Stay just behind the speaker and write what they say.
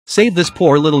Save this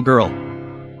poor little girl.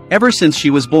 Ever since she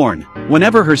was born,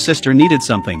 whenever her sister needed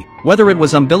something, whether it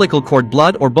was umbilical cord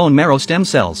blood or bone marrow stem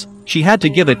cells, she had to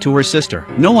give it to her sister.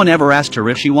 No one ever asked her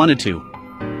if she wanted to.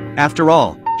 After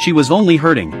all, she was only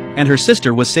hurting, and her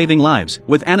sister was saving lives.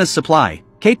 With Anna's supply,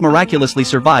 Kate miraculously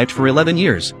survived for 11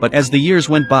 years, but as the years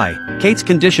went by, Kate's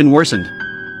condition worsened.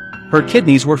 Her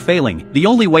kidneys were failing. The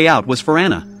only way out was for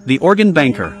Anna, the organ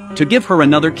banker, to give her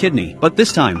another kidney. But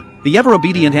this time, the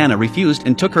ever-obedient Anna refused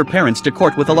and took her parents to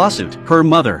court with a lawsuit. Her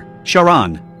mother,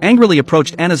 Sharon, angrily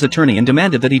approached Anna's attorney and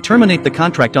demanded that he terminate the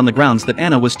contract on the grounds that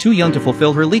Anna was too young to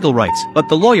fulfill her legal rights. But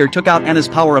the lawyer took out Anna's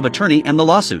power of attorney and the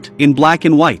lawsuit. In black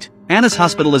and white, Anna's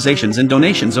hospitalizations and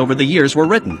donations over the years were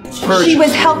written. She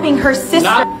was helping her sister.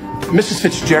 Mrs.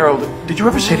 Fitzgerald, did you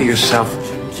ever say to yourself,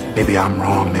 maybe I'm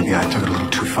wrong, maybe I took it a little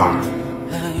too far?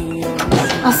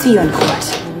 I'll see you in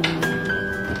court.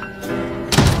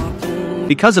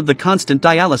 Because of the constant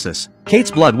dialysis,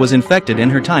 Kate's blood was infected and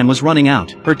her time was running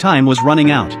out. Her time was running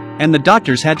out, and the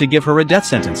doctors had to give her a death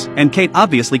sentence. And Kate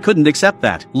obviously couldn't accept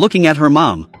that. Looking at her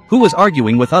mom, who was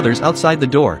arguing with others outside the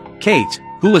door, Kate,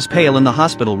 who was pale in the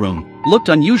hospital room, looked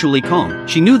unusually calm.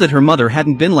 She knew that her mother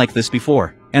hadn't been like this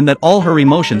before, and that all her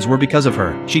emotions were because of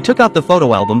her. She took out the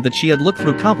photo album that she had looked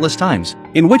through countless times,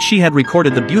 in which she had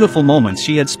recorded the beautiful moments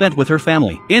she had spent with her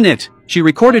family. In it, she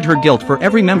recorded her guilt for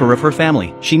every member of her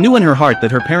family. She knew in her heart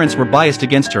that her parents were biased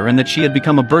against her and that she had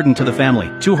become a burden to the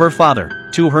family, to her father,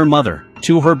 to her mother,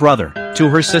 to her brother, to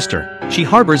her sister. She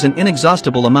harbors an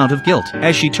inexhaustible amount of guilt.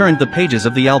 As she turned the pages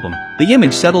of the album, the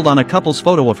image settled on a couple's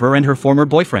photo of her and her former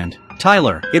boyfriend,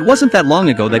 Tyler. It wasn't that long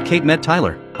ago that Kate met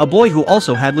Tyler, a boy who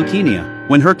also had leukemia.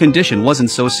 When her condition wasn't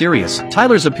so serious,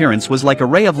 Tyler's appearance was like a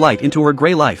ray of light into her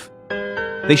gray life.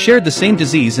 They shared the same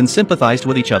disease and sympathized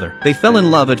with each other. They fell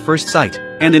in love at first sight,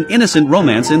 and an innocent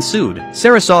romance ensued.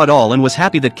 Sarah saw it all and was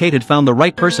happy that Kate had found the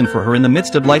right person for her in the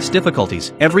midst of life's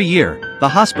difficulties. Every year, the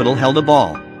hospital held a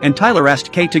ball, and Tyler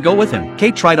asked Kate to go with him.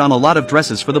 Kate tried on a lot of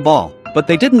dresses for the ball, but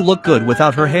they didn't look good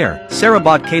without her hair. Sarah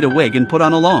bought Kate a wig and put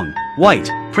on a long, white,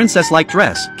 princess-like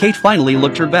dress. Kate finally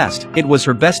looked her best. It was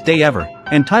her best day ever,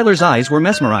 and Tyler's eyes were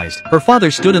mesmerized. Her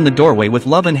father stood in the doorway with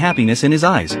love and happiness in his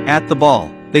eyes. At the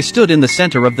ball, they stood in the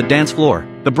center of the dance floor,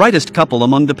 the brightest couple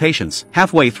among the patients.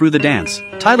 Halfway through the dance,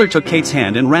 Tyler took Kate's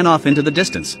hand and ran off into the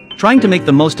distance, trying to make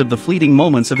the most of the fleeting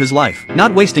moments of his life,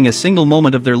 not wasting a single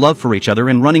moment of their love for each other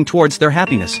and running towards their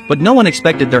happiness. But no one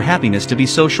expected their happiness to be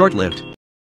so short-lived.